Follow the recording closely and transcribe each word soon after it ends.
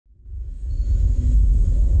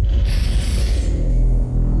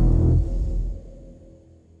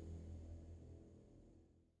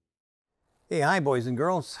Hey, hi, boys and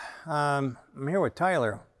girls. I'm here with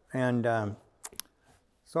Tyler, and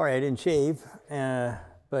sorry I didn't shave,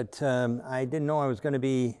 but I didn't know I was going to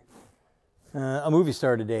be a movie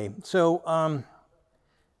star today. So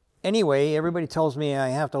anyway, everybody tells me I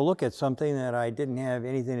have to look at something that I didn't have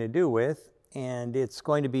anything to do with, and it's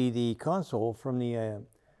going to be the console from the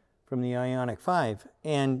Ioniq 5.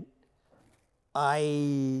 And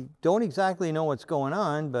I don't exactly know what's going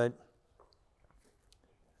on, but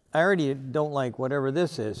I already don't like whatever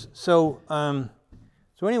this is. So,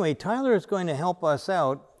 so anyway, Tyler is going to help us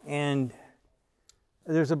out, and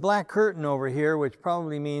there's a black curtain over here, which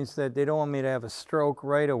probably means that they don't want me to have a stroke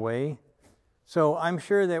right away. So I'm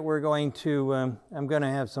sure that we're going to, I'm going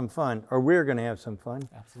to have some fun, or we're going to have some fun.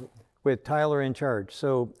 Absolutely. With Tyler in charge.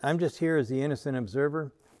 So I'm just here as the innocent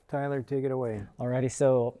observer. Tyler, take it away. Alrighty,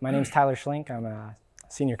 so my name's Tyler Schlink. I'm a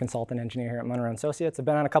senior consultant engineer here at Munro and Associates. I've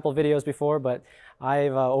been on a couple of videos before, but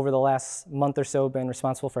I've over the last month or so been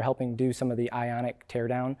responsible for helping do some of the Ioniq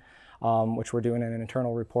teardown, which we're doing an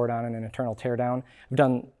internal report on and an internal teardown. We've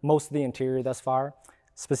done most of the interior thus far.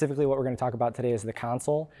 Specifically, what we're going to talk about today is the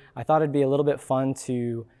console. I thought it'd be a little bit fun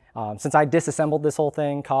to, since I disassembled this whole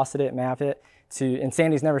thing, costed it, mapped it, and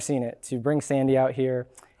Sandy's never seen it, to bring Sandy out here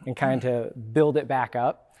and kind of build it back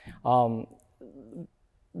up.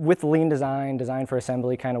 With lean design for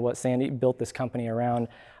assembly, kind of what Sandy built this company around,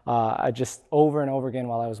 I just over and over again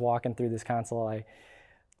while I was walking through this console, I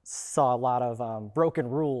saw a lot of broken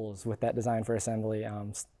rules with that design for assembly.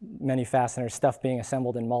 Many fasteners, stuff being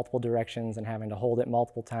assembled in multiple directions and having to hold it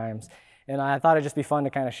multiple times. And I thought it'd just be fun to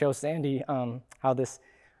kind of show Sandy how this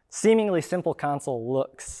seemingly simple console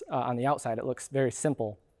looks on the outside. It looks very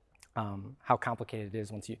simple, how complicated it is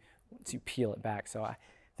once you peel it back. So I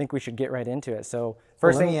think we should get right into it. So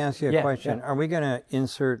first let me ask you a question. Yeah. Are we going to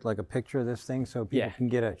insert like a picture of this thing so people can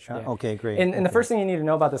get a shot? Yeah. Okay, great. And the first thing you need to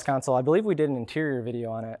know about this console, I believe we did an interior video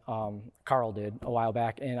on it, Carl did a while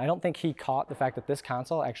back, and I don't think he caught the fact that this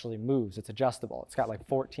console actually moves. It's adjustable. It's got like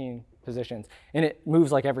 14 positions, and it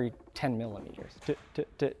moves like every 10 millimeters.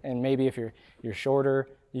 And maybe if you're shorter,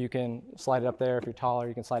 you can slide it up there. If you're taller,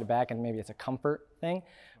 you can slide it back, and maybe it's a comfort thing.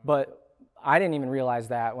 But I didn't even realize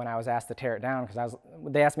that when I was asked to tear it down, because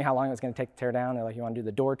they asked me how long it was going to take to tear down. They're like, you want to do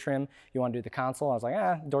the door trim? You want to do the console? I was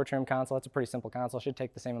like, door trim console, that's a pretty simple console. It should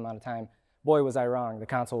take the same amount of time. Boy, was I wrong. The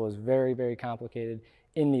console was very, very complicated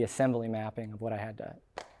in the assembly mapping of what I had to.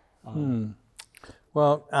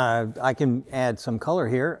 Well, I can add some color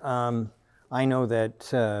here. I know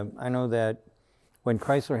that when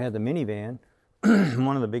Chrysler had the minivan,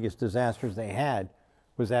 one of the biggest disasters they had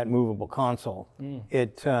was that movable console.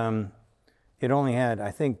 It only had,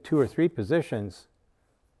 I think, 2 or 3 positions.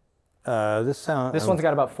 This one's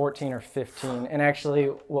got about 14 or 15, and actually,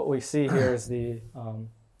 what we see here is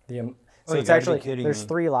so it's actually there's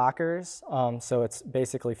 3 lockers, so it's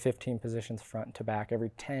basically 15 positions front to back,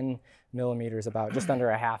 every 10 millimeters, about just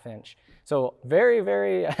under a ½ inch. So very,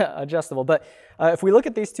 very adjustable. But if we look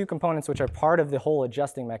at these 2 components, which are part of the whole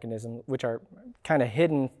adjusting mechanism, which are kind of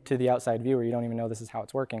hidden to the outside viewer, you don't even know this is how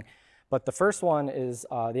it's working. But the first one is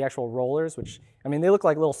the actual rollers, which, I mean, they look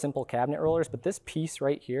like little simple cabinet rollers, but this piece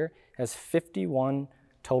right here has 51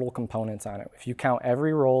 total components on it. If you count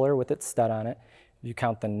every roller with its stud on it, if you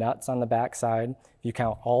count the nuts on the back side, if you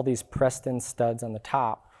count all these pressed-in studs on the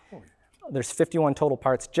top, there's 51 total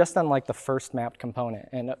parts just on like the first mapped component.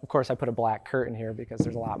 And of course, I put a black curtain here because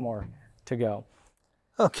there's a lot more to go.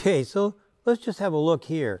 Okay, so let's just have a look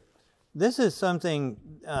here. This is something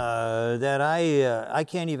that I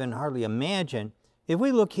can't even hardly imagine. If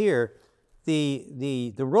we look here,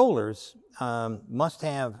 the rollers must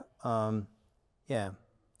have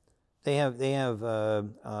they have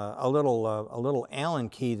a little Allen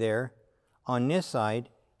key there on this side,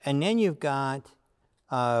 and then you've got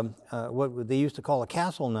what they used to call a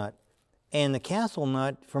castle nut, and the castle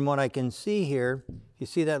nut, from what I can see here, you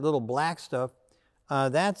see that little black stuff.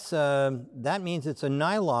 That means it's a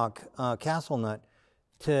nylock castle nut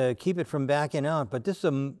to keep it from backing out. But this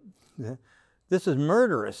is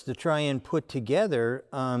murderous to try and put together.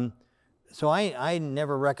 So I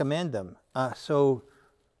never recommend them.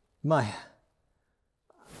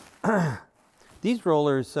 These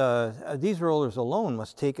rollers alone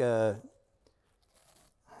must take an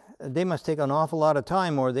awful lot of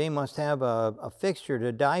time, or they must have a fixture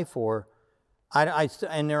to die for.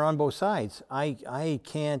 And they're on both sides. I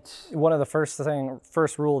can't. One of the first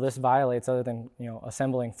rule this violates, other than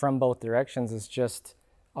assembling from both directions, is just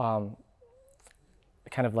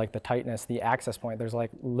kind of like the tightness, the access point. There's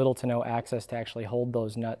like little to no access to actually hold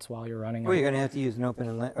those nuts while you're running. Or you're going to have to use an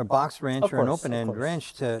open or box wrench or an open end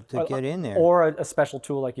wrench to get in there. Or a special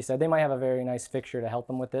tool, like you said. They might have a very nice fixture to help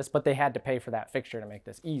them with this, but they had to pay for that fixture to make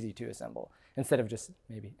this easy to assemble instead of just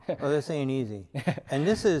maybe. Well, this ain't easy. And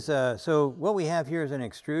this is, so what we have here is an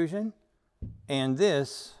extrusion, and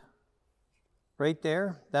this right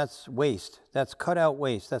there, that's waste. That's cut out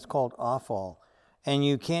waste. That's called offal. And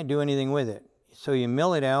you can't do anything with it. So you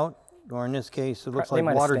mill it out, or in this case, it looks like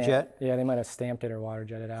water jet. Yeah, they might have stamped it or water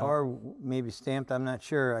jetted out. Or maybe stamped, I'm not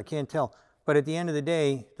sure. I can't tell. But at the end of the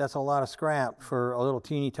day, that's a lot of scrap for a little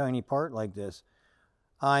teeny tiny part like this.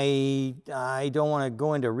 I don't want to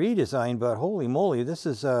go into redesign, but holy moly, this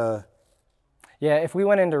is Yeah, if we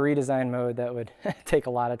went into redesign mode, that would take a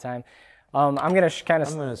lot of time. I'm going to kind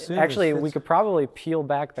of, actually, we could probably peel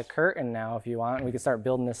back the curtain now if you want, and we could start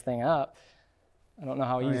building this thing up. I don't know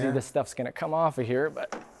how easy this stuff's going to come off of here,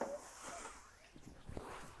 but.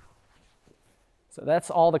 So that's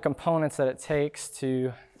all the components that it takes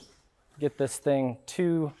to get this thing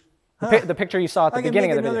to the picture you saw at the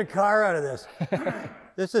beginning of the video. I can make another car out of this.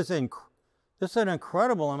 This is an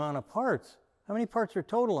incredible amount of parts. How many parts are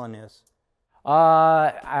total on this?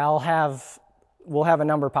 We'll have a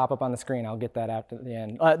number pop up on the screen. I'll get that out at the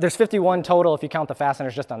end. There's 51 total if you count the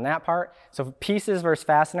fasteners just on that part. So pieces versus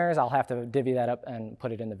fasteners, I'll have to divvy that up and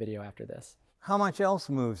put it in the video after this. How much else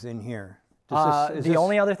moves in here? The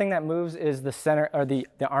only other thing that moves is the center, or the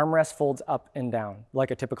armrest folds up and down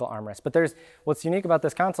like a typical armrest. But what's unique about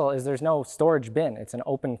this console is there's no storage bin. It's an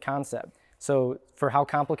open concept. So for how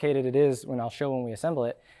complicated it is, I'll show when we assemble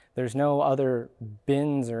it, there's no other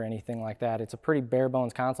bins or anything like that. It's a pretty bare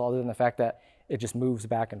bones console other than the fact that it just moves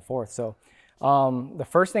back and forth. So the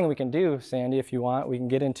first thing we can do, Sandy, if you want, we can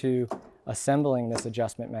get into assembling this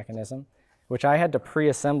adjustment mechanism, which I had to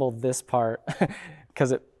pre-assemble this part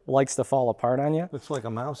because it likes to fall apart on you. Looks like a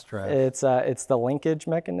mousetrap. It's the linkage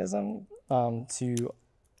mechanism to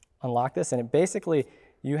unlock this, and it basically,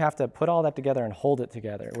 you have to put all that together and hold it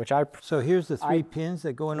together, which So here's the three pins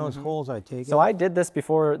that go in those holes, I take it? So I did this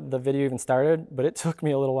before the video even started, but it took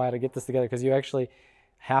me a little while to get this together because you actually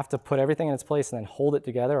have to put everything in its place and then hold it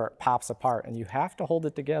together or it pops apart. And you have to hold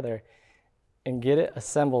it together and get it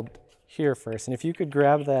assembled here first. And if you could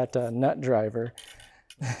grab that nut driver,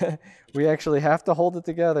 we actually have to hold it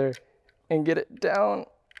together and get it down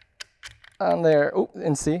on there. Oh,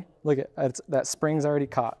 and see, look at that spring's already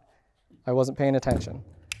caught. I wasn't paying attention.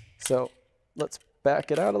 So let's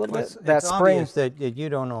back it out a little bit. That spring is that you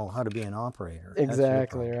don't know how to be an operator.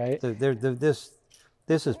 Exactly, right?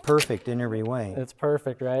 This is perfect in every way. It's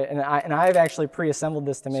perfect, right? And I've actually pre-assembled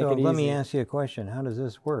this to make it easy. So let me ask you a question. How does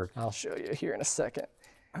this work? I'll show you here in a second.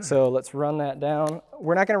 So let's run that down.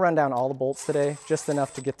 We're not going to run down all the bolts today, just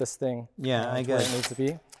enough to get this thing where it needs to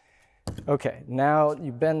be. Okay, now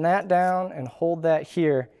you bend that down and hold that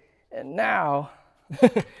here. And now,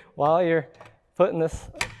 while you're putting this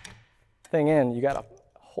thing in, you got to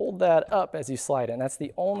hold that up as you slide it. And that's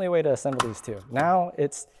the only way to assemble these two. Now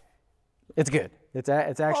it's good. It's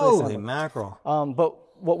actually holy assembled. Mackerel. But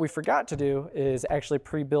what we forgot to do is actually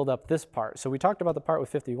pre-build up this part. So we talked about the part with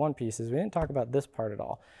 51 pieces. We didn't talk about this part at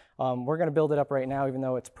all. We're going to build it up right now, even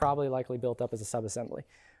though it's probably likely built up as a sub-assembly.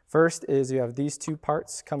 First is you have these two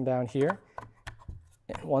parts come down here.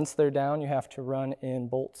 And once they're down, you have to run in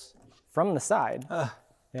bolts from the side.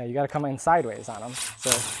 Yeah, you got to come in sideways on them.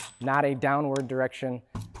 So not a downward direction.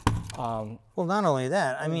 Well, not only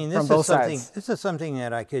that, I mean, this is something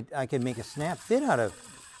that I could make a snap fit out of.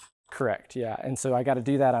 Correct, yeah. And so I got to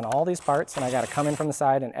do that on all these parts, and I got to come in from the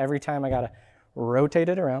side, and every time I got to rotate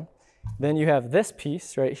it around. Then you have this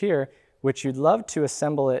piece right here, which you'd love to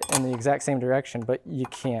assemble it in the exact same direction, but you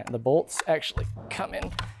can't. The bolts actually come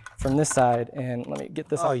in from this side, and let me get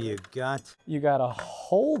this up. You got to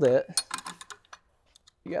hold it.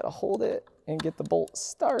 You got to hold it and get the bolt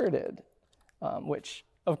started, which,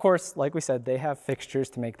 of course, like we said, they have fixtures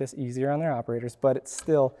to make this easier on their operators, but it's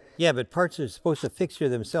still... Yeah, but parts are supposed to fixture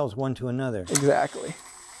themselves one to another. Exactly.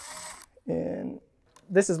 And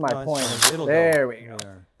this is my point. There we go.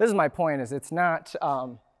 This is my point, is it's not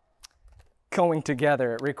going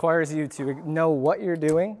together. It requires you to know what you're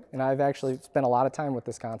doing, and I've actually spent a lot of time with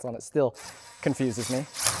this console, and it still confuses me.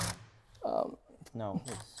 No.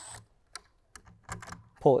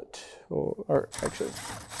 Pull it, or actually...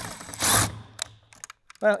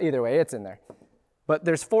 Well, either way, it's in there. But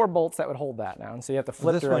there's 4 bolts that would hold that now, and so you have to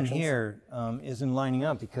flip directions. This one here isn't lining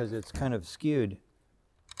up because it's kind of skewed.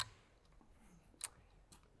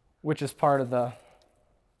 Which is part of the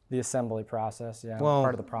the assembly process. Yeah, well,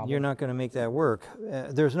 part of the problem. You're not going to make that work.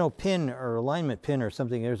 There's no pin or alignment pin or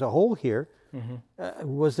something. There's a hole here.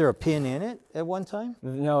 Was there a pin in it at one time?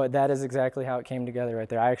 No, that is exactly how it came together right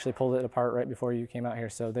there. I actually pulled it apart right before you came out here.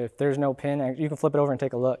 So if there's no pin, you can flip it over and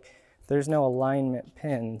take a look. There's no alignment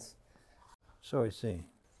pins. So I see.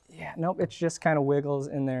 Yeah, nope, it just kind of wiggles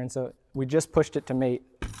in there. And so we just pushed it to mate.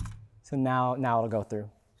 So now it'll go through.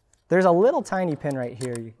 There's a little tiny pin right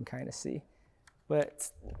here you can kind of see, but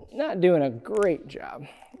it's not doing a great job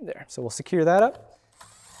there. So we'll secure that up.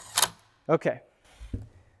 Okay.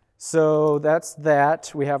 So that's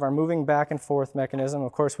that. We have our moving back and forth mechanism.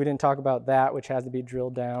 Of course, we didn't talk about that, which has to be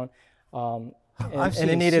drilled down. I've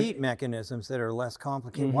seen seat mechanisms that are less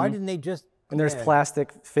complicated. Why didn't they just... And there's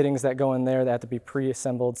plastic fittings that go in there that have to be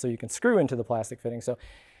pre-assembled so you can screw into the plastic fitting. So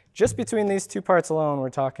just between these two parts alone, we're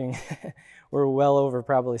talking, we're well over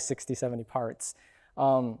probably 60, 70 parts.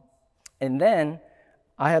 And then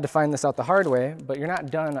I had to find this out the hard way, but you're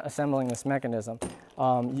not done assembling this mechanism.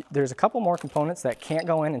 There's a couple more components that can't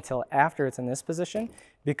go in until after it's in this position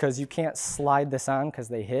because you can't slide this on because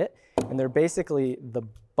they hit, and they're basically the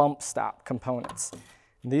bump stop components.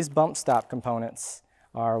 And these bump stop components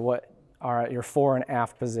are what are at your fore and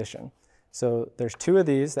aft position. So there's two of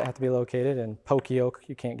these that have to be located, and pokey yoke,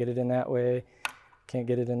 you can't get it in that way, can't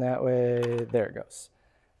get it in that way, there it goes.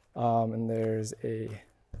 And there's the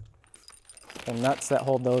nuts that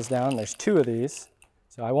hold those down. There's two of these.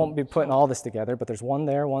 So I won't be putting all this together, but there's one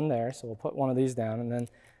there, so we'll put one of these down. And then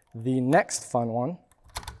the next fun one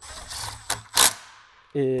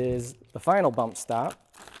is the final bump stop,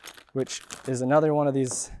 which is another one of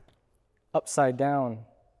these upside down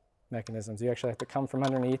mechanisms. You actually have to come from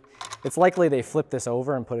underneath. It's likely they flip this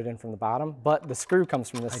over and put it in from the bottom, but the screw comes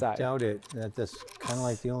from this side. I doubt it. That's kind of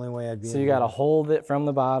like the only way I'd be able to. So you got to hold it from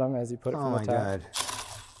the bottom as you put it from the top. Oh my God.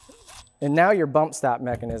 And now your bump stop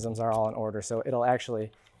mechanisms are all in order, so it'll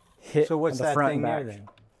actually hit so what's the that front thing and back. there then?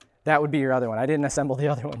 That would be your other one. I didn't assemble the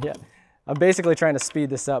other one yet. I'm basically trying to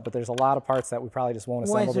speed this up, but there's a lot of parts that we probably just won't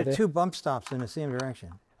assemble today. Why is there two bump stops in the same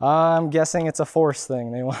direction? I'm guessing it's a force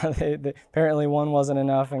thing. Apparently one wasn't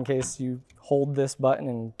enough in case you hold this button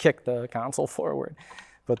and kick the console forward,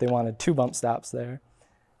 but they wanted two bump stops there,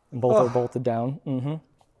 and both are bolted down.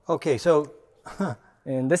 Okay, so...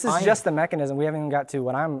 And this is just the mechanism. We haven't even got to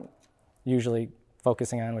what I'm usually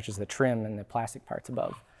focusing on, which is the trim and the plastic parts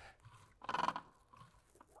above.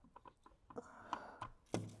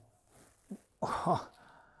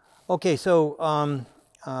 Okay, so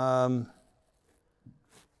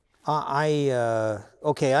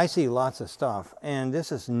I see lots of stuff, and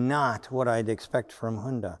this is not what I'd expect from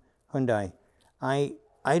Hyundai. I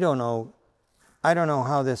don't know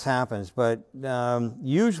how this happens, but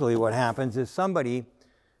usually what happens is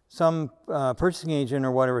some purchasing agent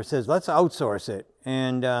or whatever says, let's outsource it,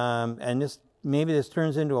 and maybe this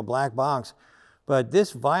turns into a black box, but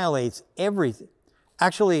this violates everything.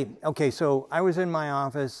 Actually, okay, so I was in my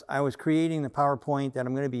office, I was creating the PowerPoint that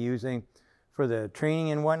I'm going to be using for the training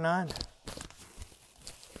and whatnot.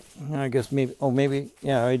 I guess maybe,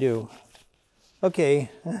 yeah, I do. Okay,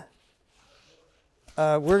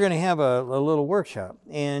 we're going to have a little workshop,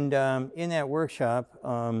 and in that workshop,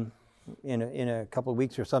 in a couple of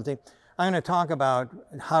weeks or something, I'm going to talk about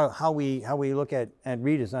how we look at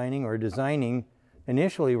redesigning or designing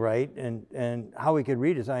initially right, and how we could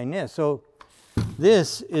redesign this. So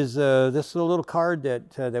this is this little card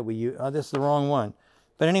that we use. This is the wrong one,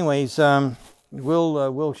 but anyways,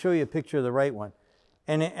 we'll show you a picture of the right one,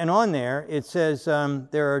 and on there it says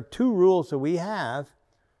there are two rules that we have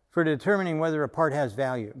for determining whether a part has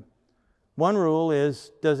value. One rule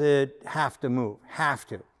is, does it have to move? Have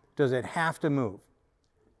to. Does it have to move?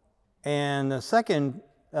 And the second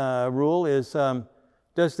rule is,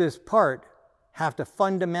 does this part have to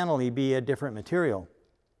fundamentally be a different material?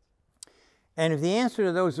 And if the answer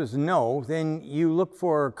to those is no, then you look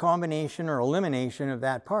for combination or elimination of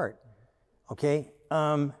that part. Okay?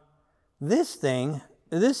 This thing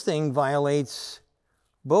violates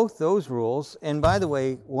both those rules. And by the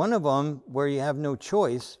way, one of them where you have no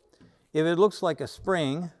choice, if it looks like a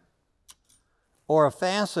spring or a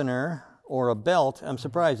fastener or a belt, I'm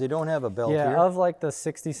surprised they don't have a belt here. Yeah, of like the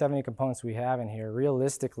 60, 70 components we have in here,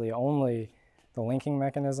 realistically only the linking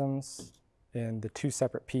mechanisms and the two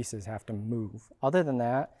separate pieces have to move. Other than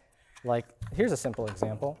that, like, here's a simple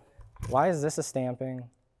example. Why is this a stamping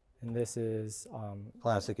and this is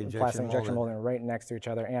plastic injection molding right next to each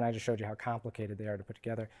other? And I just showed you how complicated they are to put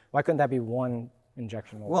together. Why couldn't that be one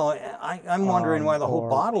injection molding? Well, I'm wondering why the whole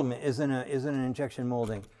bottom isn't an injection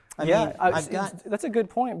molding. I mean, that's a good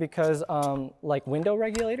point, because like window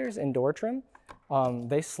regulators and door trim,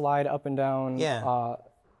 they slide up and down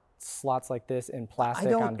slots like this in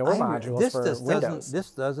plastic on door modules for windows.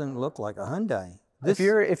 This doesn't look like a Hyundai. If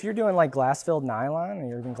you're doing like glass-filled nylon or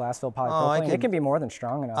you're doing glass-filled polypropylene, it can be more than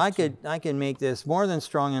strong enough. I can make this more than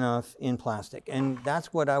strong enough in plastic, and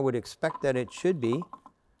that's what I would expect that it should be.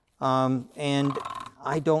 And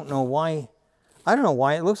I don't know why. I don't know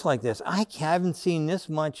why it looks like this. I haven't seen this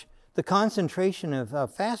much. The concentration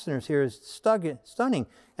of fasteners here is stunning.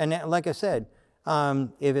 And like I said,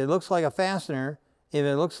 if it looks like a fastener, if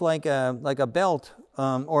it looks like a belt,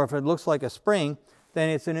 or if it looks like a spring, then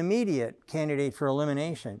it's an immediate candidate for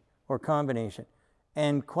elimination or combination.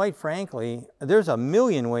 And quite frankly, there's a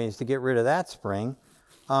million ways to get rid of that spring.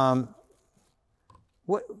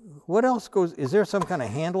 What else goes? Is there some kind of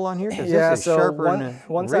handle on here? Yeah, this is sharper than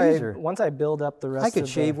a razor. Once I build up the rest, I could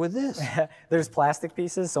shave with this. There's plastic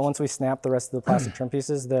pieces, so once we snap the rest of the plastic trim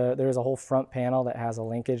pieces, there's a whole front panel that has a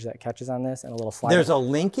linkage that catches on this and a little slider. There's a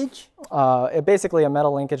linkage? Basically a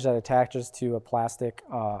metal linkage that attaches to a plastic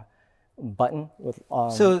button with.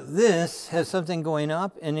 So this has something going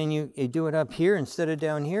up, and then you do it up here instead of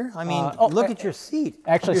down here. I mean, look at your seat.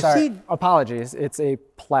 Actually, sorry, apologies. It's a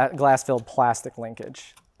glass-filled plastic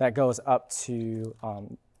linkage that goes up to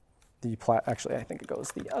actually, I think it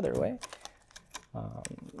goes the other way.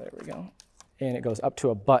 There we go. And it goes up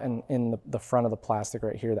to a button in the front of the plastic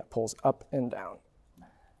right here that pulls up and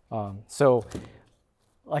down. So.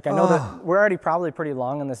 Like I know that we're already probably pretty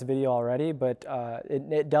long in this video already, but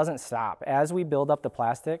it doesn't stop. As we build up the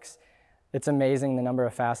plastics, it's amazing the number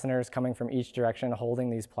of fasteners coming from each direction holding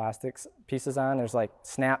these plastics pieces on. There's like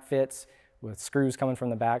snap fits with screws coming from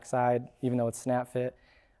the backside, even though it's snap fit,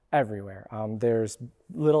 everywhere. There's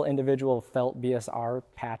little individual felt BSR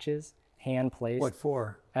patches, hand placed. What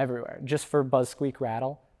for? Everywhere, just for buzz, squeak,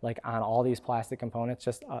 rattle, like on all these plastic components,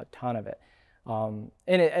 just a ton of it. And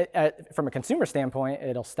from a consumer standpoint,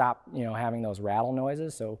 it'll stop, having those rattle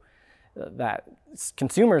noises. So that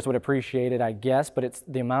consumers would appreciate it, I guess. But it's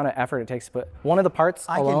the amount of effort it takes to put one of the parts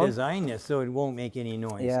alone. I can design this so it won't make any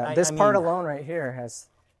noise. Yeah, this part alone right here has,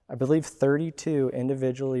 I believe, 32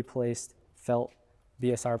 individually placed felt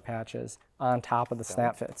BSR patches on top of the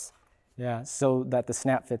snap fits. Yeah, so that the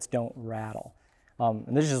snap fits don't rattle.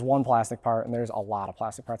 And this is just one plastic part, and there's a lot of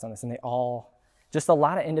plastic parts on this, and they all. Just a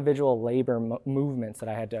lot of individual labor movements that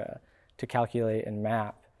I had to calculate and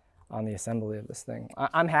map on the assembly of this thing.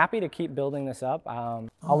 I'm happy to keep building this up. I'll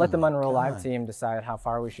let the Munro Live team decide how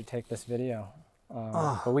far we should take this video.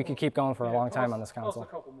 But we could keep going for a long time on this console. A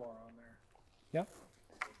couple more on there. Yep.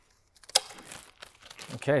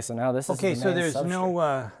 Okay, so now this is okay. So there's no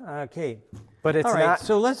okay. But it's all right. not.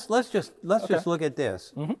 So let's just look at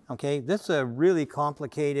this. Okay, this is a really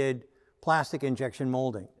complicated plastic injection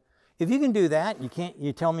molding. If you can do that,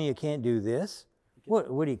 you tell me you can't do this? What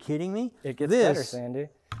are you kidding me? It gets better, Sandy.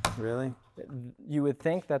 Really? You would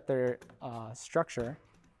think that their structure,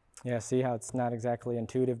 see how it's not exactly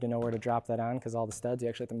intuitive to know where to drop that on because all the studs, you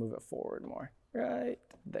actually have to move it forward more. Right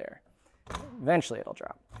there. Eventually it'll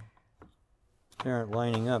drop. They aren't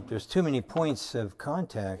lining up. There's too many points of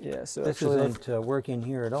contact. Yeah, so this isn't working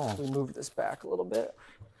here at all. We move this back a little bit.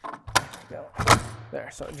 There,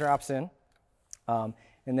 so it drops in.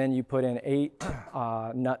 And then you put in 8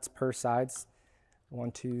 nuts per sides.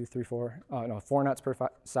 1, 2, 3, 4. No, 4 nuts per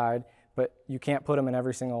side. But you can't put them in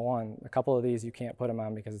every single one. A couple of these you can't put them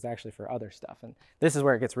on because it's actually for other stuff. And this is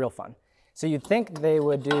where it gets real fun. So you'd think they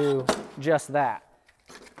would do just that.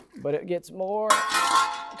 But it gets more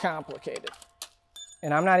complicated.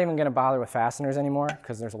 And I'm not even going to bother with fasteners anymore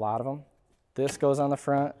because there's a lot of them. This goes on the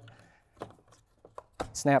front.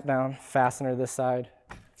 Snap down, fastener this side.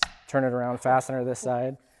 Turn it around, fastener this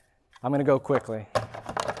side. I'm gonna go quickly.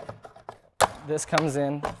 This comes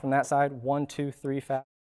in from that side, 1, 2, 3, fasten.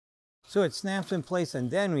 So it snaps in place and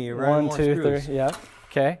then we run more screws. 1, 2, 3, yeah.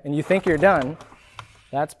 Okay, and you think you're done.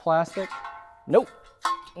 That's plastic. Nope.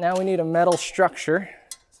 Now we need a metal structure.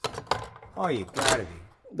 Oh, you gotta be.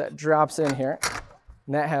 That drops in here.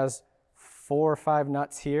 And that has 4 or 5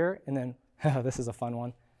 nuts here, and then, this is a fun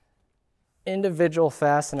one. Individual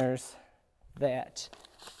fasteners that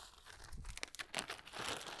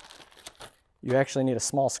you actually need a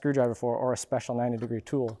small screwdriver for or a special 90-degree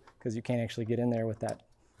tool because you can't actually get in there with that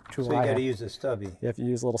tool. So you got to use a stubby. You have to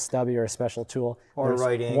use a little stubby or a special tool. Or a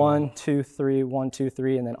right angle. 1, 2, 3, 1, 2,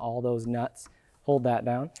 3, and then all those nuts. Hold that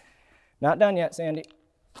down. Not done yet, Sandy.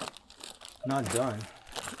 Not done.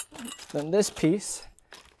 Then this piece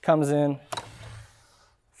comes in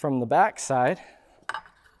from the back side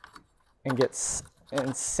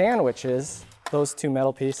and sandwiches those 2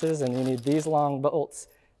 metal pieces, and you need these long bolts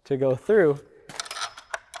to go through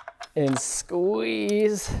and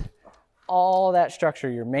squeeze all that structure,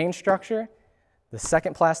 your main structure, the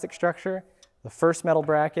second plastic structure, the first metal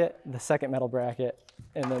bracket, the second metal bracket,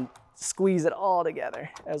 and then squeeze it all together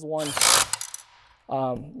as one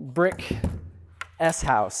brick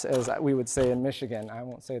S-house, as we would say in Michigan. I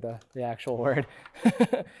won't say the actual word.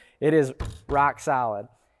 It is rock solid.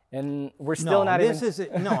 And we're still not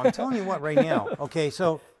even... No, I'm telling you what right now. Okay,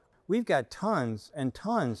 so we've got tons and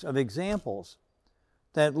tons of examples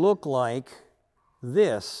that look like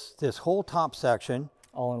this whole top section.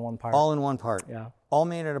 All in one part. All in one part. Yeah. All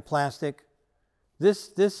made out of plastic.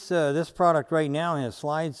 This product right now has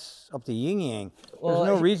slides up to yin-yang. There's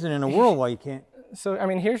no reason in the world why you can't. So, I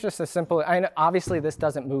mean, here's just a simple, obviously this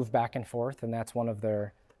doesn't move back and forth, and that's one of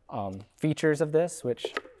their features of this,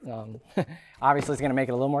 which obviously is going to make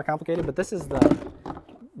it a little more complicated, but this is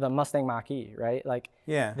the Mustang Mach-E, right? Like,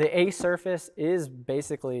 yeah. The A surface is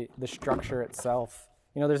basically the structure itself.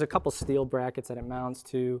 You know, there's a couple steel brackets that it mounts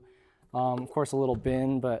to, of course a little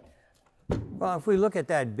bin, but... Well, if we look at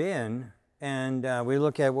that bin, and we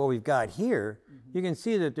look at what we've got here, you can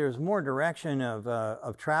see that there's more direction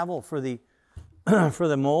of travel for the for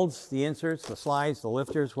the molds, the inserts, the slides, the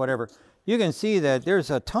lifters, whatever. You can see that there's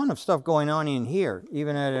a ton of stuff going on in here,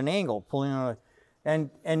 even at an angle, pulling on it.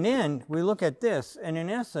 And then we look at this, and in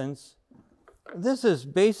essence, this is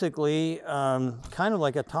basically kind of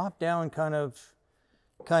like a top-down kind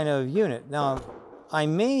of unit. Now, I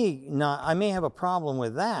may have a problem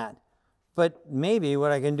with that, but maybe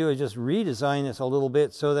what I can do is just redesign this a little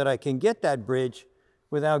bit so that I can get that bridge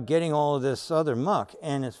without getting all of this other muck.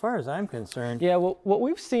 And as far as I'm concerned... Yeah, well, what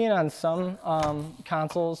we've seen on some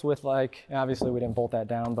consoles with, like, obviously we didn't bolt that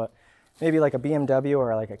down, but maybe like a BMW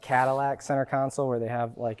or like a Cadillac center console where they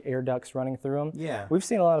have like air ducts running through them. Yeah. We've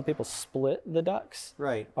seen a lot of people split the ducts.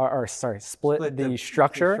 Right. Or split the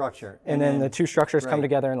structure. And then the two structures come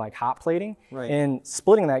together in like hot plating. Right. And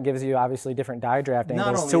splitting that gives you obviously different die draft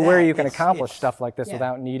angles to where you can accomplish stuff like this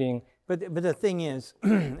without needing... But the thing is,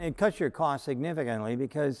 it cuts your cost significantly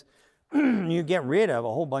because you get rid of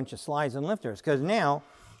a whole bunch of slides and lifters. Because now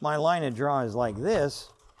my line of draw is like this.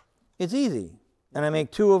 It's easy. And I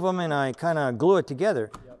make two of them and I kind of glue it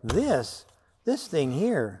together. Yep. This thing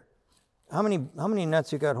here, how many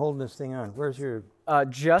nuts you got holding this thing on? Where's your...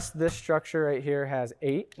 just this structure right here has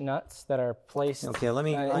 8 nuts that are placed. Okay, let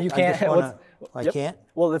me... you can't... I can't?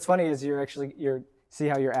 Well, what's funny is you're see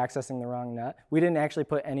how you're accessing the wrong nut? We didn't actually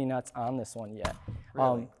put any nuts on this one yet.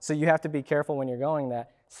 Really? So you have to be careful when you're going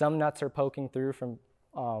that some nuts are poking through from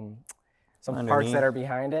some parts that are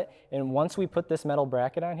behind it. And once we put this metal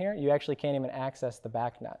bracket on here, you actually can't even access the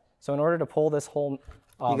back nut. So in order to pull this whole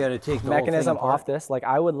you gotta take the mechanism whole thing off this, like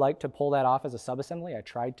I would like to pull that off as a subassembly. I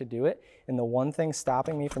tried to do it. And the one thing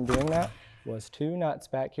stopping me from doing that was 2 nuts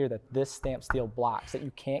back here that this stamped steel blocks that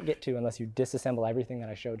you can't get to unless you disassemble everything that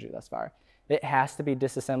I showed you thus far. It has to be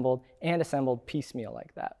disassembled and assembled piecemeal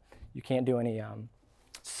like that. You can't do any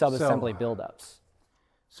sub-assembly buildups.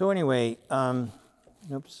 So anyway,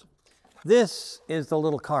 oops. This is the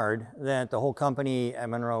little card that the whole company at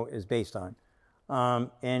Munro is based on.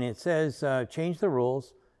 And it says, change the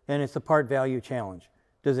rules, and it's the part value challenge.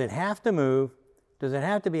 Does it have to move? Does it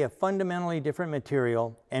have to be a fundamentally different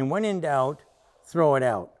material? And when in doubt, throw it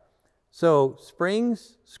out. So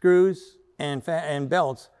springs, screws, and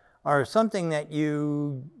belts are something that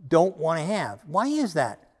you don't want to have. Why is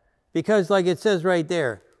that? Because like it says right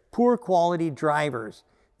there, poor quality drivers.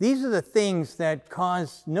 These are the things that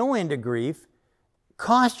cause no end of grief,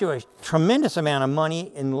 cost you a tremendous amount of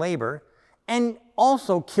money in labor, and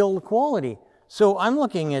also kill the quality. So I'm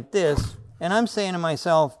looking at this and I'm saying to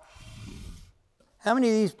myself, how many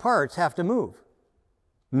of these parts have to move?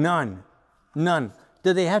 None. None.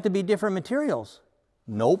 Do they have to be different materials?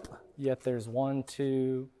 Nope. Yet there's 1,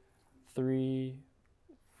 2, 3,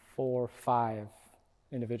 4, 5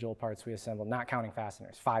 individual parts we assembled, not counting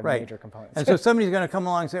fasteners, 5 major components. And so somebody's going to come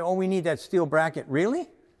along and say, "Oh, we need that steel bracket." Really?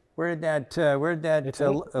 Where did that?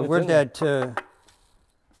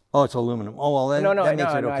 Oh, it's aluminum. Oh, well, that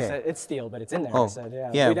makes it okay. I said it's steel, but it's in there. Oh, I said,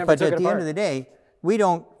 yeah. But at the end of the day, we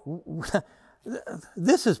don't.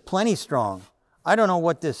 This is plenty strong. I don't know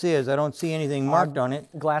what this is. I don't see anything marked on it.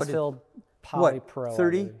 Glass-filled polypro.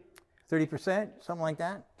 30%, something like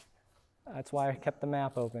that. That's why I kept the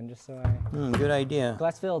map open, just so I... good idea.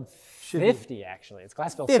 Glass-filled 50, actually. It's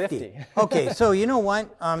glass-filled 50. Okay, so you know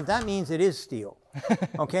what? That means it is steel.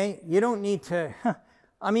 Okay? You don't need to...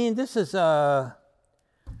 I mean, this is... I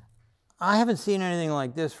haven't seen anything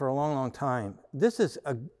like this for a long, long time. This is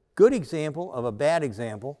a good example of a bad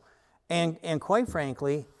example. And quite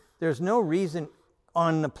frankly, there's no reason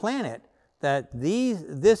on the planet that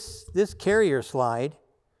this carrier slide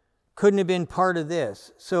couldn't have been part of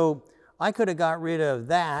this. So I could have got rid of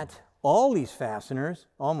that all these fasteners,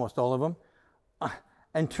 almost all of them,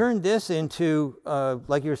 and turn this into,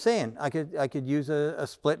 like you were saying, I could use a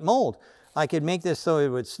split mold. I could make this so it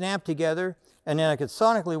would snap together, and then I could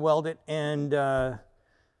sonically weld it and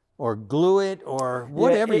or glue it or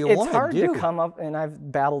whatever you want to do. It's hard to come up, and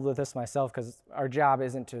I've battled with this myself because our job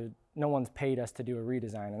isn't to, no one's paid us to do a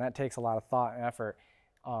redesign, and that takes a lot of thought and effort.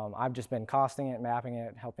 I've just been costing it, mapping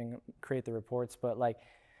it, helping create the reports, but like,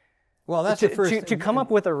 well, that's the first. To come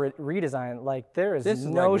up with a redesign, like there is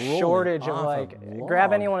no shortage of like,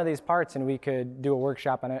 grab any one of these parts and we could do a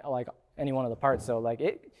workshop on it, like any one of the parts. So like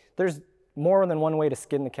there's more than one way to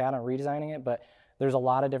skin the cat on redesigning it, but there's a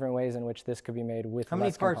lot of different ways in which this could be made with less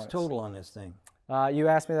components. How many parts total on this thing? You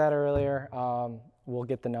asked me that earlier. We'll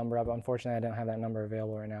get the number up. Unfortunately, I don't have that number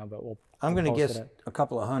available right now, but I'm going to guess a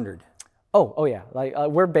couple of hundred. Oh yeah. Like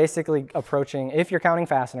we're basically approaching, if you're counting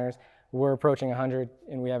fasteners, we're approaching 100,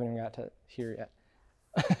 and we haven't even got to here yet.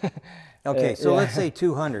 Okay, so let's say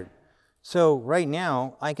 200. So right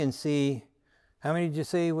now, I can see, how many did you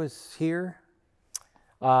say was here?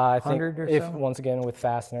 I think 100 or if so? once again with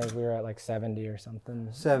fasteners, we were at like 70 or something.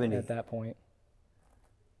 70 at that point.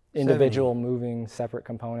 Individual moving separate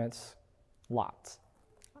components, lots.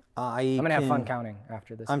 I'm gonna have fun counting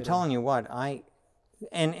after this. I'm telling you what,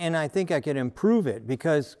 and I think I could improve it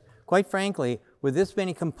because, quite frankly, with this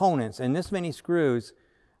many components and this many screws,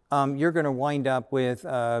 you're going to wind up with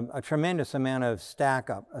a tremendous amount of stacked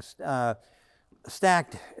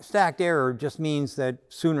error. Just means that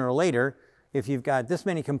sooner or later, if you've got this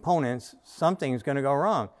many components, something's going to go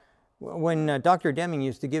wrong. When Dr. Deming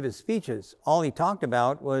used to give his speeches, all he talked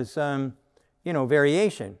about was,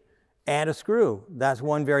 variation. Add a screw, that's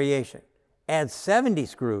one variation. Add 70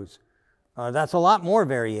 screws, that's a lot more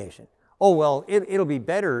variation. Oh, well, it'll be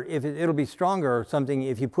better, if it'll be stronger or something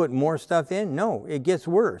if you put more stuff in. No, it gets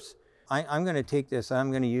worse. I'm going to take this,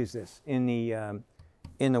 I'm going to use this in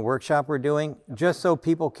the workshop we're doing, just so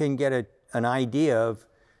people can get an idea of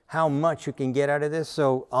how much you can get out of this.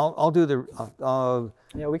 So I'll do the...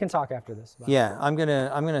 yeah, we can talk after this. Yeah, I'm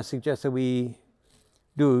gonna suggest that we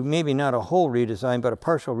do maybe not a whole redesign, but a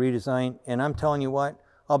partial redesign. And I'm telling you what,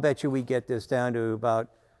 I'll bet you we get this down to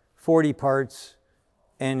about 40 parts,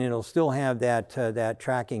 and it'll still have that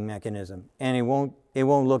tracking mechanism, and it won't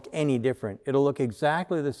look any different. It'll look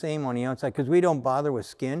exactly the same on the outside because we don't bother with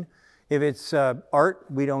skin. If it's art,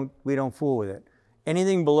 we don't fool with it.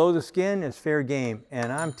 Anything below the skin is fair game,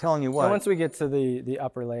 and I'm telling you what. So once we get to the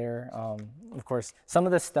upper layer, of course, some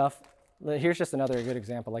of this stuff, here's just another good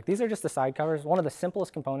example. Like these are just the side covers. One of the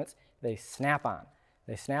simplest components, they snap on.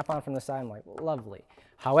 They snap on from the side. I'm like, lovely.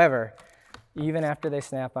 However, even after they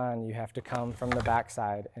snap on, you have to come from the back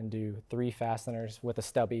side and do 3 fasteners with a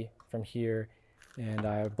stubby from here, and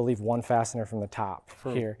I believe 1 fastener from the top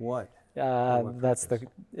here. What?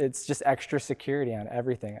 It's just extra security on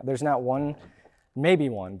everything. There's not one, maybe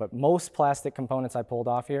one, but most plastic components I pulled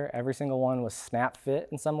off here, every single one was snap fit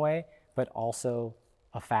in some way, but also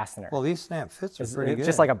a fastener. Well, these snap fits are pretty good. It's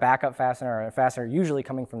just like a backup fastener, or a fastener usually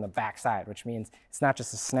coming from the back side, which means it's not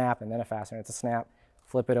just a snap and then a fastener, it's a snap,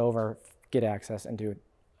 flip it over, get access, and do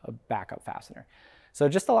a backup fastener. So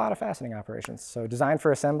just a lot of fastening operations. So designed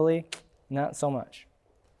for assembly, not so much.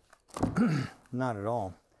 Not at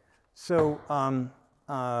all. So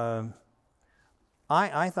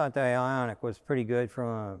I thought the Ioniq was pretty good from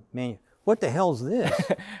a menu. What the hell's this?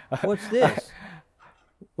 What's this?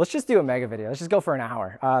 Let's just do a mega video. Let's just go for an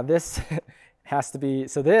hour. This has to be,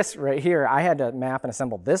 so this right here, I had to map and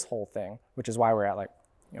assemble this whole thing, which is why we're at like,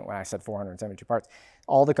 when I said 472 parts.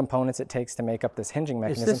 All the components it takes to make up this hinging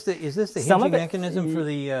mechanism. Is this the hinging mechanism for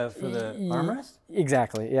the armrest?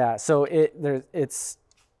 Exactly, yeah. So you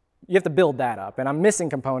have to build that up. And I'm missing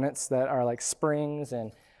components that are like springs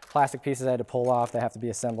and plastic pieces I had to pull off that have to be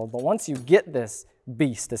assembled. But once you get this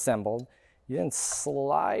beast assembled, you then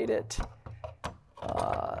slide it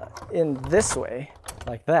in this way,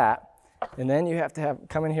 like that. And then you have to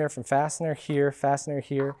come in here from fastener here,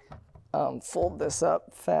 fold this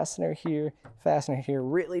up, fastener here,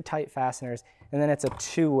 really tight fasteners, and then it's a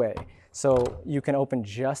 2-way. So you can open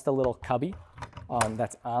just a little cubby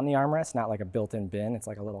that's on the armrest, not like a built-in bin, it's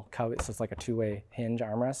like a little cubby, so it's like a 2-way hinge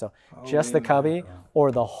armrest. So just the cubby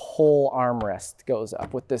or the whole armrest goes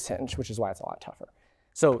up with this hinge, which is why it's a lot tougher.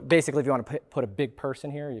 So basically if you want to put a big purse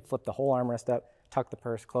in here, you flip the whole armrest up, tuck the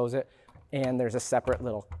purse, close it, and there's a separate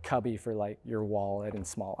little cubby for like your wallet and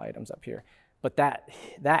small items up here. But that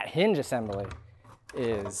hinge assembly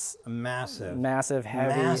is massive,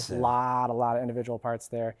 heavy, lot of individual parts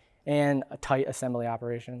there, and a tight assembly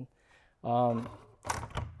operation.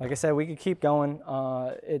 Like I said, we could keep going.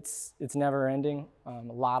 It's never ending. A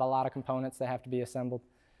lot of components that have to be assembled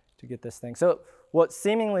to get this thing. So what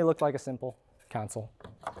seemingly looked like a simple console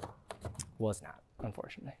was not,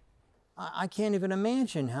 unfortunately. I can't even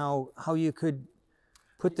imagine how you could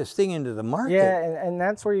put this thing into the market. Yeah, and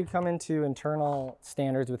that's where you come into internal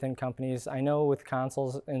standards within companies. I know with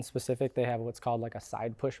consoles in specific, they have what's called like a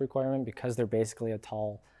side push requirement because they're basically a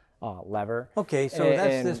tall lever. Okay, so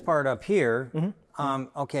that's this part up here.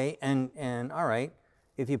 Okay, and all right,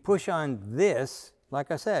 if you push on this,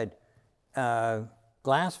 like I said,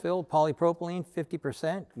 glass-filled polypropylene,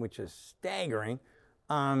 50%, which is staggering.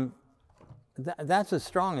 That's as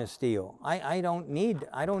strong as steel. I don't need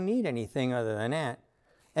anything other than that.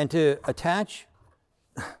 And to attach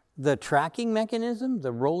the tracking mechanism,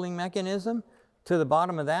 the rolling mechanism, to the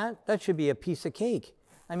bottom of that should be a piece of cake.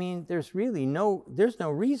 I mean, there's no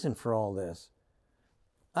reason for all this.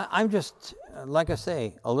 I'm just, like I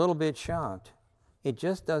say, a little bit shocked. It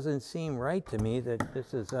just doesn't seem right to me that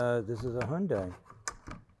this is a Hyundai.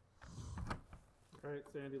 All right,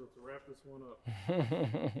 Sandy, let's wrap this one up.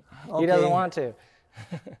 Okay. He doesn't want to.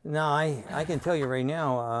 No, I can tell you right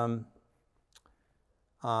now,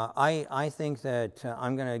 I think that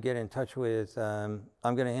I'm going to get in touch with, I'm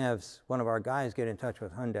going to have one of our guys get in touch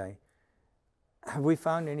with Hyundai. Have we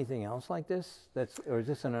found anything else like this? Or is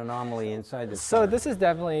this an anomaly inside this car? So this is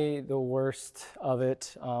definitely the worst of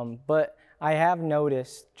it, but I have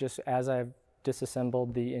noticed, just as I've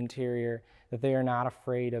disassembled the interior, that they are not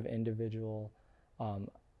afraid of individual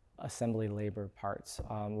assembly labor parts.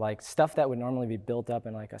 Like stuff that would normally be built up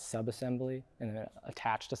in like a sub-assembly and then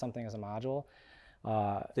attached to something as a module.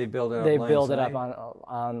 They build it up. They build it up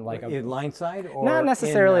on like a line side, or not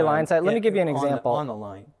necessarily line side. Let me give you an example. On the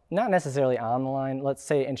line. Not necessarily on the line. Let's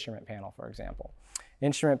say instrument panel, for example.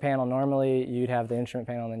 Instrument panel, normally you'd have the instrument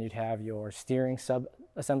panel and then you'd have your steering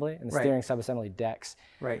sub-assembly and the steering sub-assembly decks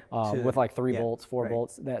with like 3 bolts, 4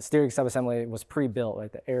 bolts. That steering sub-assembly was pre-built,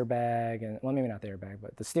 like the airbag, and well, maybe not the airbag,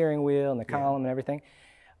 but the steering wheel and the column and everything.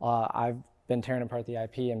 I've been tearing apart the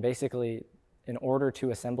IP, and basically in order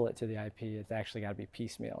to assemble it to the IP, it's actually got to be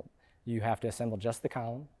piecemealed. You have to assemble just the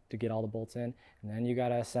column to get all the bolts in, and then you got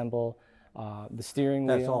to assemble the steering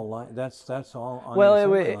wheel. That's all on well, the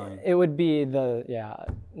assembly line. It would be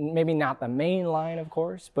maybe not the main line, of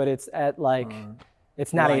course, but it's at like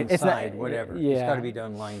it's not line it's side, not whatever. Yeah, it's got to be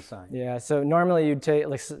done line side. Yeah, so normally you'd take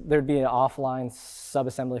like there'd be an offline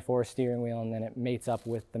sub-assembly for a steering wheel, and then it mates up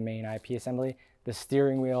with the main IP assembly. The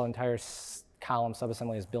steering wheel entire column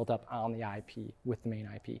sub-assembly is built up on the IP with the main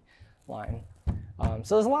IP line.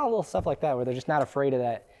 So there's a lot of little stuff like that where they're just not afraid of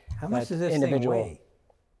that. How much does this thing weigh?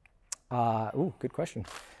 Good question.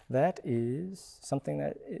 That is something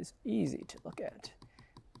that is easy to look at.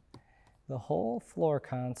 The whole floor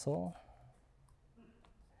console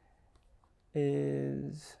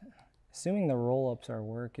is, assuming the roll-ups are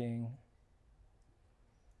working,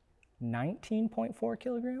 19.4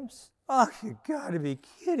 kilograms. Oh, you gotta be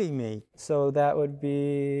kidding me. So that would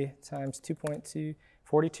be times 2.2,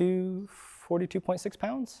 42.6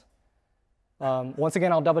 pounds. Once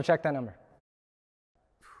again, I'll double check that number.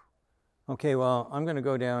 Okay, well, I'm going to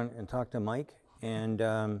go down and talk to Mike, and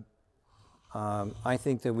I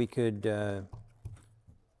think that we could.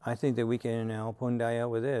 I think that we can help Hyundai out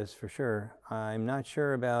with this for sure. I'm not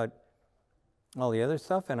sure about all the other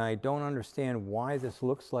stuff, and I don't understand why this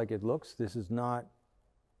looks like it looks. This is not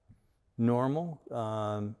normal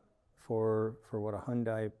for what a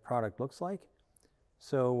Hyundai product looks like.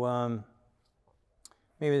 So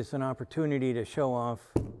maybe it's an opportunity to show off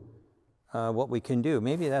what we can do.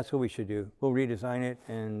 Maybe that's what we should do. We'll redesign it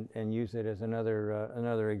and use it as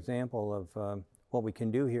another example of what we can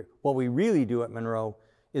do here. What we really do at Munro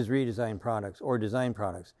is redesign products or design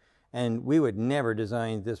products. And we would never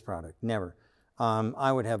design this product, never.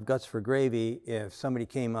 I would have guts for gravy if somebody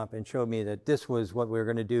came up and showed me that this was what we were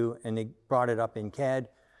going to do and they brought it up in CAD.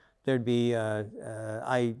 There'd be,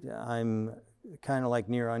 I'm kind of like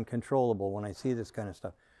near uncontrollable when I see this kind of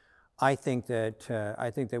stuff. I think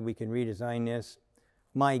that we can redesign this.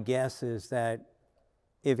 My guess is that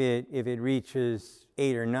if it reaches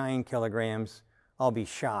 8 or 9 kilograms, I'll be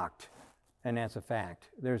shocked, and that's a fact.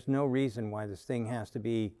 There's no reason why this thing has to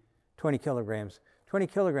be 20 kilograms. 20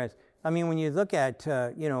 kilograms. I mean, when you look at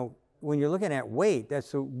when you're looking at weight,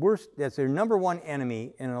 that's the worst. That's their number one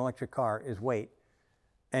enemy in an electric car is weight,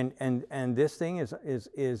 and this thing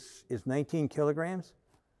is 19 kilograms.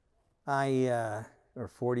 Or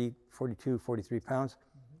 40, 42, 43 pounds.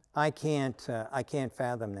 I can't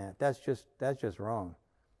fathom that. That's just wrong.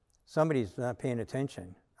 Somebody's not paying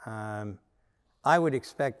attention. I would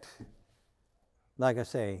expect, like I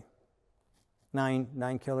say,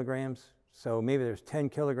 9 kilograms. So maybe there's 10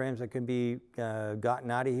 kilograms that could be gotten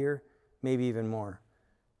out of here, maybe even more.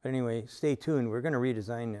 But anyway, stay tuned. We're going to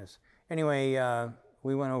redesign this. Anyway,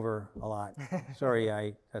 we went over a lot.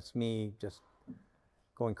 Sorry, that's me just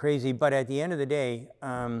going crazy. But at the end of the day,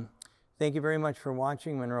 thank you very much for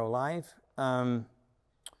watching Munro Live.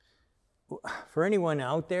 For anyone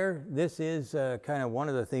out there, this is kind of one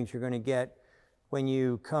of the things you're going to get when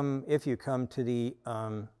you come, if you come to the,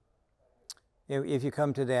 if you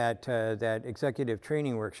come to that executive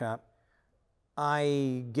training workshop.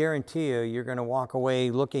 I guarantee you're going to walk away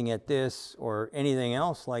looking at this or anything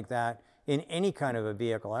else like that in any kind of a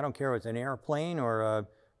vehicle. I don't care if it's an airplane or a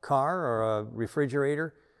car or a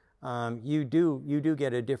refrigerator. You do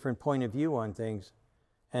get a different point of view on things,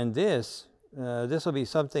 and this will be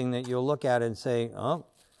something that you'll look at and say, "Oh,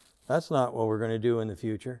 that's not what we're going to do in the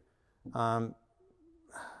future." Now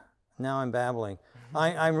I'm babbling.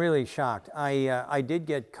 I'm really shocked. I did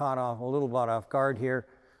get caught off a little bit off guard here.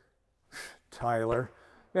 Tyler.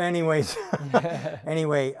 Anyways,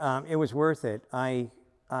 anyway, it was worth it. I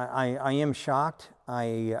am shocked.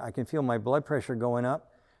 I can feel my blood pressure going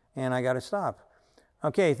up, and I got to stop.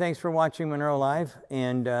 Okay, thanks for watching Munro Live,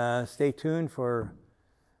 and stay tuned for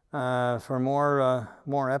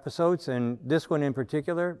more episodes. And this one in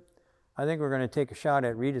particular, I think we're going to take a shot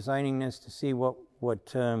at redesigning this to see what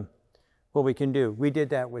we can do. We did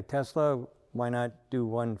that with Tesla. Why not do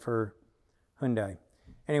one for Hyundai?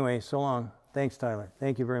 Anyway, so long. Thanks, Tyler.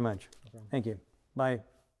 Thank you very much. Thank you. Bye.